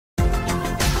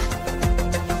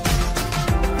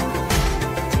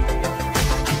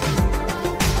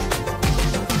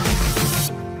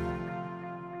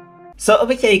So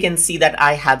over here, you can see that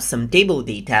I have some table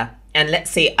data, and let's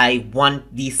say I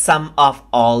want the sum of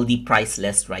all the price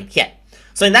lists right here.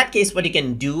 So in that case, what you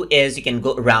can do is you can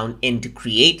go around into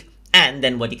create, and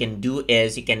then what you can do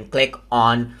is you can click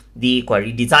on the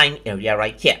query design area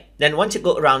right here. Then once you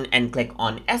go around and click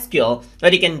on SQL,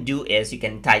 what you can do is you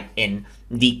can type in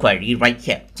the query right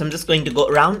here. So I'm just going to go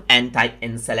around and type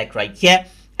in select right here.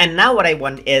 And now what I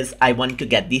want is I want to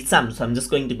get the sum. So I'm just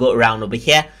going to go around over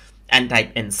here and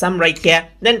type in sum right here,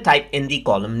 then type in the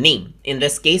column name. In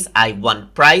this case, I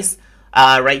want price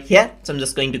right here. So I'm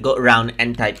just going to go around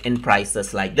and type in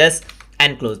prices like this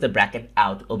and close the bracket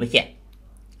out over here.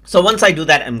 So once I do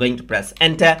that, I'm going to press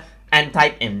enter and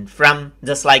type in from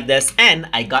just like this. And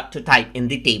I got to type in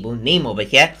the table name over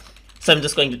here. So I'm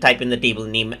just going to type in the table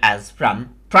name as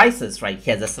from prices right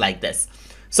here, just like this.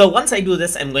 So once I do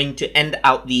this, I'm going to end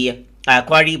out the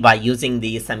query by using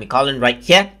the semicolon right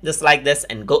here, just like this,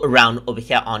 and go around over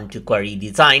here onto query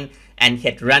design and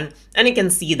hit run. And you can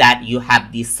see that you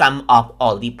have the sum of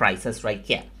all the prices right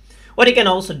here. What you can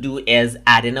also do is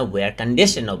add in a where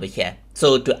condition over here.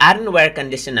 So to add in a where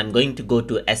condition, I'm going to go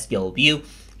to SQL view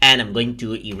and I'm going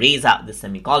to erase out the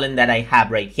semicolon that I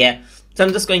have right here. So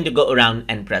I'm just going to go around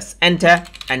and press enter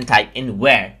and type in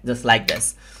where, just like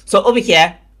this. So over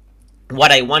here,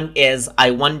 what I want is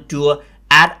I want to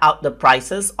add out the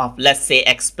prices of, let's say,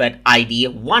 expert ID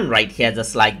 1 right here,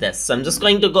 just like this. So I'm just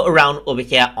going to go around over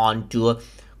here onto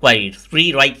query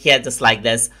 3 right here, just like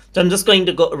this. So I'm just going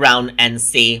to go around and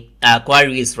say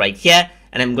queries right here,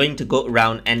 and I'm going to go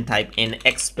around and type in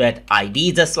expert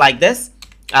ID just like this.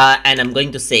 And I'm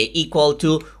going to say equal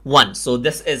to 1. So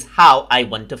this is how I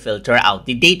want to filter out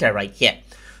the data right here.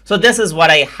 So this is what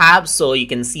I have. So you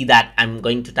can see that I'm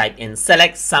going to type in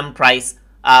select sum price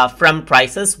from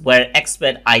prices where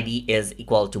expert ID is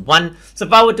equal to 1. So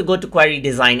if I were to go to query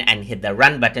design and hit the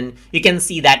run button, you can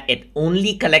see that it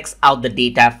only collects out the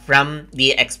data from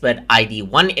the expert ID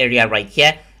 1 area right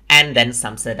here, and then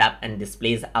sums it up and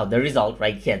displays out the result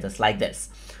right here, just like this.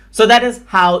 So that is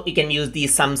how you can use the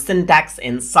sum syntax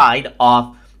inside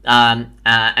of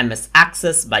MS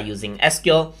Access by using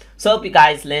SQL. So hope you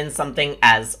guys learned something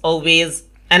as always.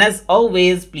 And as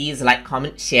always, please like,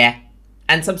 comment, share,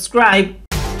 and subscribe.